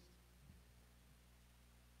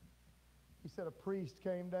 He said a priest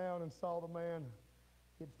came down and saw the man.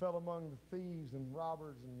 He had fell among the thieves and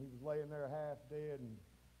robbers, and he was laying there half dead and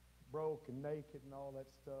broke and naked and all that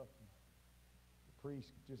stuff. And the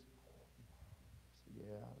priest just said,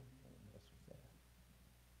 yeah, I don't mess with that.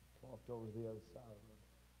 Walked over to the other side of the room.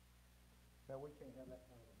 Now, we can't have that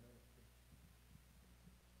kind of a ministry.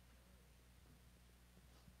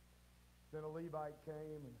 Then a Levite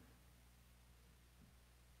came, and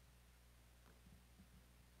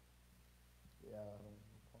yeah, I don't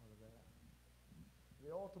know part of that.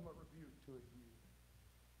 The ultimate rebuke to a Jew.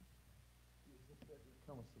 Jesus said, "Here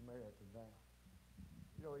come a Samaritan now."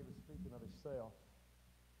 You know, he was speaking of himself.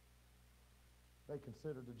 They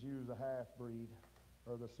considered the Jews a half-breed,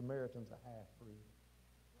 or the Samaritans a half-breed.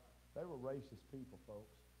 They were racist people,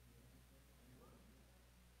 folks.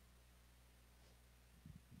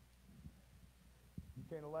 You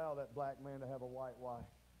can't allow that black man to have a white wife.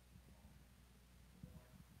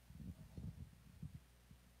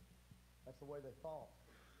 That's the way they thought.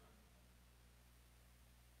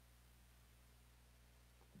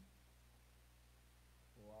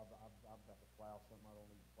 Well, I've got to plow something I don't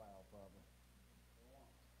need to plow, probably.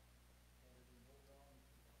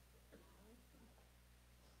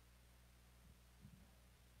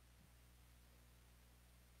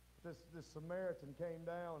 This Samaritan came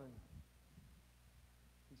down, and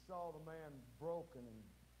he saw the man broken and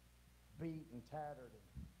beat and tattered and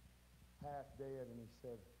half dead, and he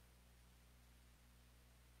said,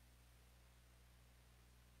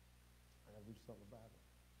 I got to do something about it.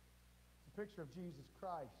 It's a picture of Jesus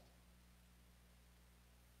Christ.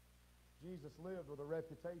 Jesus lived with a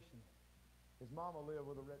reputation. His mama lived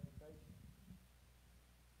with a reputation.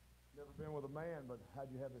 Never been with a man, but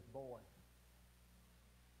how'd you have this boy?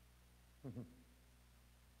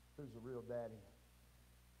 Who's the real daddy?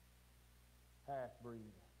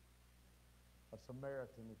 Half-breed. A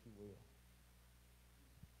Samaritan, if you will.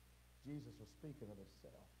 Jesus was speaking of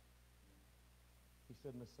himself. He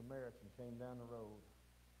said, and the Samaritan came down the road.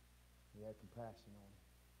 He had compassion on him.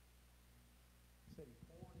 He said he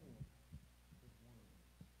poured in his wounds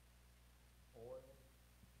oil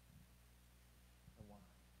and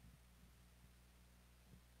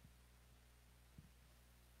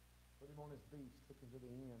on his beast, took him to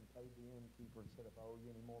the inn, paid the innkeeper, and said, if I owe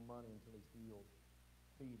you any more money until he's healed,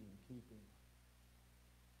 feed him, keep him.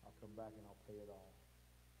 I'll come back and I'll pay it all.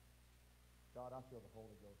 God, I feel the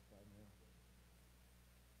Holy Ghost right now.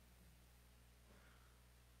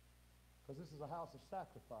 Because this is a house of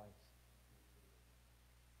sacrifice.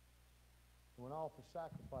 And when I offer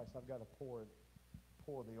sacrifice, I've got to pour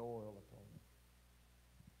the oil upon it.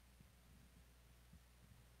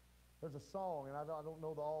 There's a song, and I don't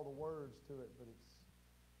know all the words to it, but it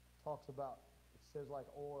says like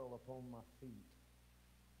oil upon my feet,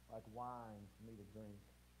 like wine for me to drink.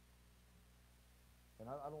 And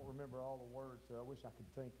I don't remember all the words to it. I wish I could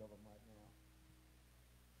think of them right now.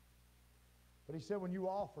 But he said when you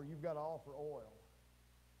offer, you've got to offer oil.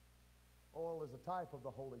 Oil is a type of the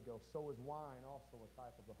Holy Ghost. So is wine also a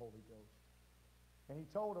type of the Holy Ghost. And he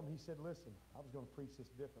told him, he said, listen, I was going to preach this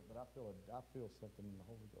different, but I feel something in the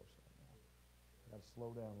Holy Ghost right now. I've got to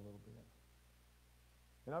slow down a little bit.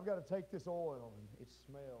 And I've got to take this oil, and it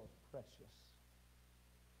smells precious.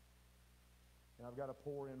 And I've got to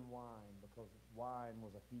pour in wine, because wine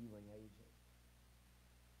was a healing agent.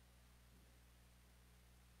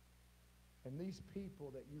 And these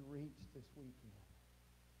people that you reached this weekend,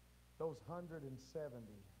 those 170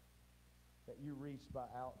 that you reached by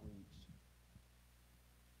outreach,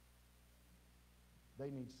 they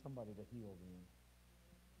need somebody to heal them.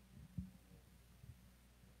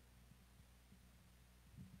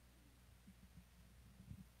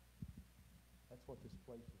 That's what this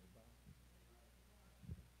place is about.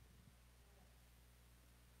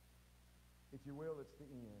 If you will, it's the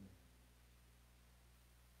end.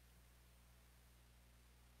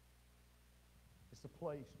 It's the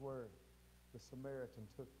place where the Samaritan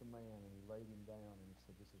took the man and he laid him down and he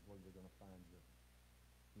said, this is where you're going to find your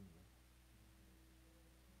healing.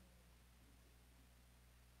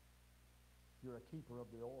 You're a keeper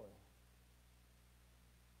of the oil.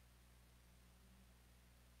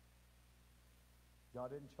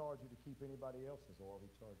 God didn't charge you to keep anybody else's oil.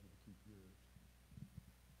 He charged you to keep yours.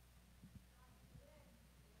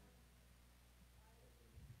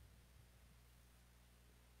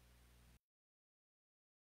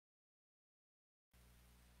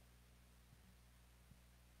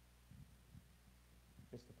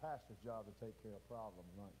 It's the pastor's job to take care of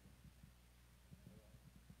problems, not you.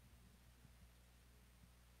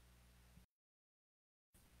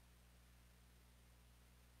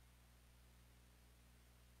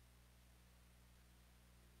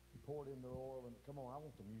 He poured in the oil, and come on, I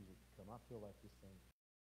want the music to come. I feel like we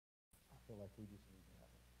just need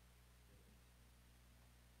that.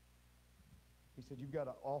 He said, you've got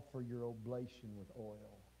to offer your oblation with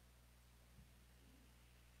oil.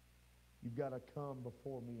 You've got to come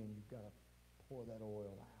before me and you've got to pour that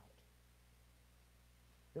oil out.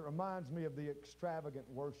 It reminds me of the extravagant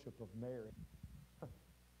worship of Mary.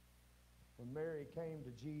 When Mary came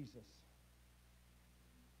to Jesus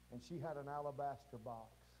and she had an alabaster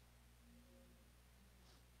box.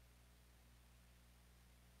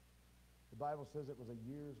 The Bible says it was a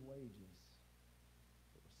year's wages.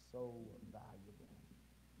 It was so valuable.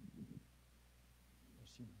 And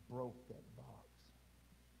she broke that box,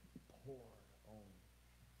 poured on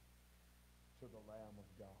to the Lamb of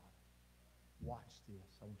God. Watch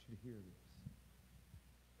this. I want you to hear this.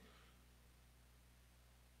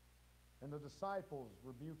 And the disciples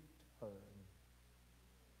rebuked her and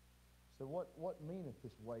said, what meaneth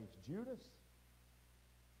this waste? Judas,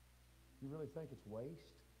 you really think it's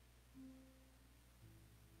waste?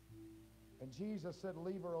 And Jesus said,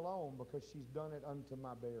 leave her alone, because she's done it unto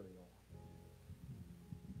my burial.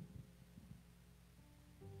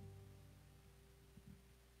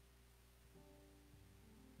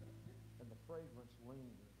 And the fragrance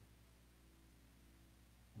lingered.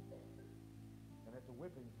 And at the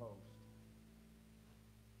whipping post,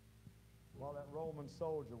 while that Roman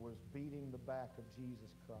soldier was beating the back of Jesus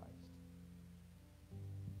Christ,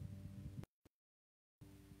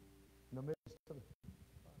 in the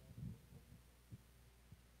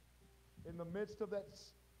midst of that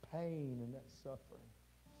pain and that suffering,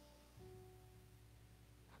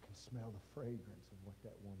 I can smell the fragrance of what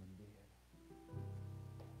that woman did.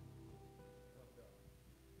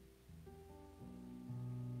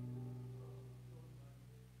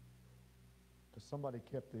 Because somebody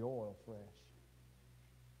kept the oil fresh.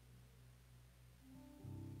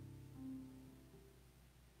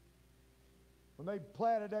 When they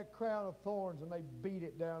planted that crown of thorns and they beat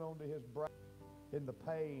it down onto his brow in the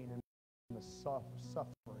pain and the suffering,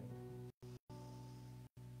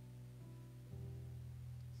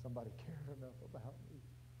 somebody cared enough about me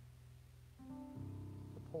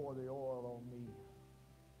to pour the oil on me.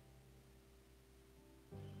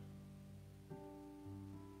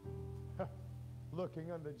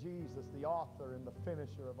 looking unto Jesus, the author and the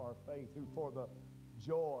finisher of our faith, who for the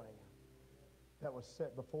joy that was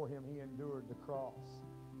set before him, he endured the cross.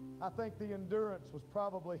 I think the endurance was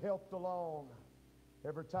probably helped along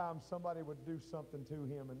every time somebody would do something to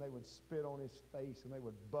him, and they would spit on his face, and they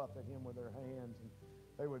would buffet him with their hands, and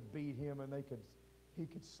they would beat him, and he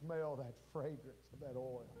could smell that fragrance of that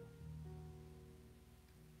oil.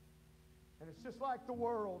 And it's just like the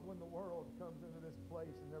world, when the world comes into this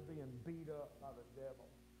place and they're being beat up by the devil.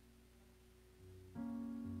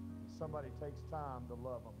 And somebody takes time to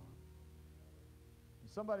love them. And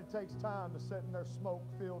somebody takes time to sit in their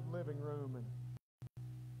smoke-filled living room and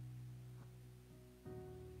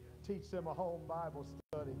teach them a home Bible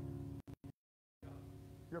study.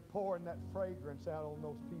 You're pouring that fragrance out on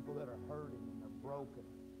those people that are hurting and they're broken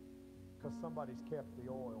because somebody's kept the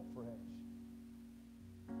oil fresh.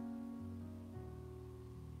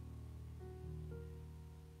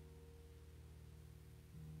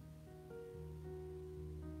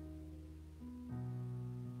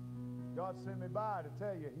 God sent me by to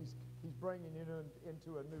tell you He's bringing you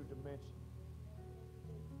into a new dimension.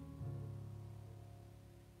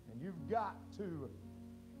 And you've got to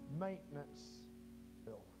maintenance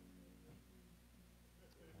Bill.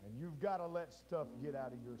 And you've got to let stuff get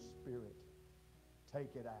out of your spirit.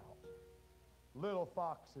 Take it out. Little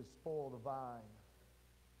foxes spoil the vine.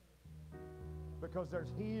 Because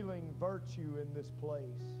there's healing virtue in this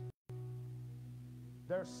place.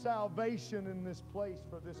 There's salvation in this place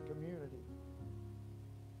for this community.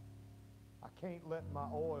 I can't let my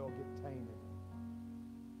oil get tainted.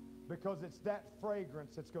 Because it's that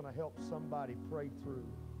fragrance that's going to help somebody pray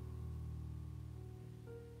through.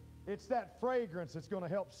 It's that fragrance that's going to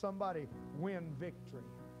help somebody win victory.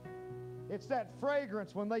 It's that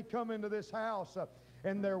fragrance when they come into this house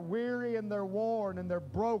and they're weary and they're worn and they're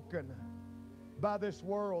broken by this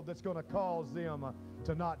world that's going to cause them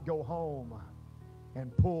to not go home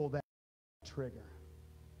and pull that trigger.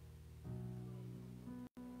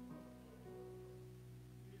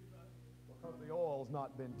 Because the oil's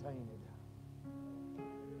not been tainted.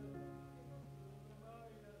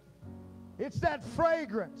 It's that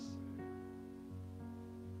fragrance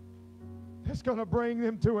that's going to bring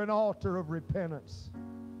them to an altar of repentance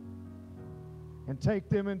and take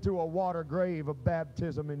them into a water grave of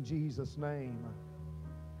baptism in Jesus' name.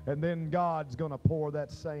 And then God's going to pour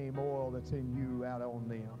that same oil that's in you out on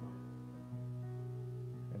them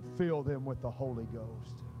and fill them with the Holy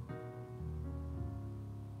Ghost.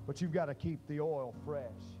 But you've got to keep the oil fresh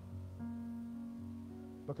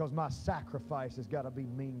because my sacrifice has got to be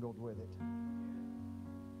mingled with it.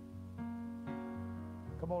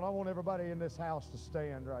 Come on, I want everybody in this house to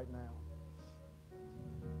stand right now.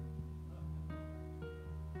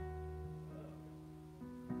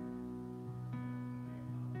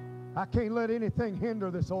 I can't let anything hinder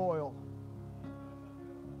this oil.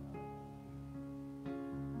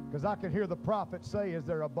 Because I can hear the prophet say, is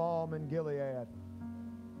there a balm in Gilead?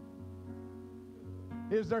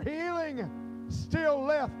 Is there healing still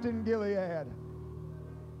left in Gilead?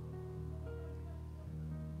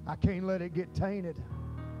 I can't let it get tainted.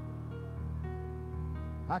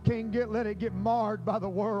 I can't let it get marred by the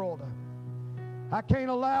world. I can't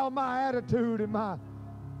allow my attitude and my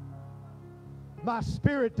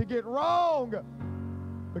spirit to get wrong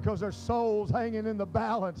because there's souls hanging in the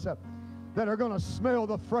balance that are going to smell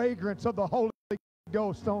the fragrance of the Holy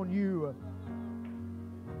Ghost on you.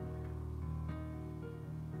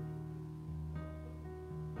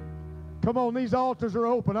 Come on, these altars are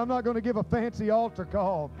open. I'm not going to give a fancy altar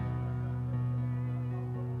call.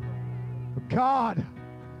 But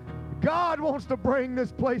God wants to bring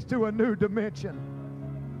this place to a new dimension.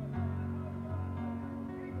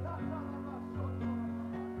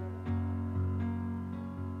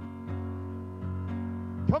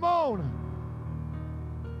 Come on.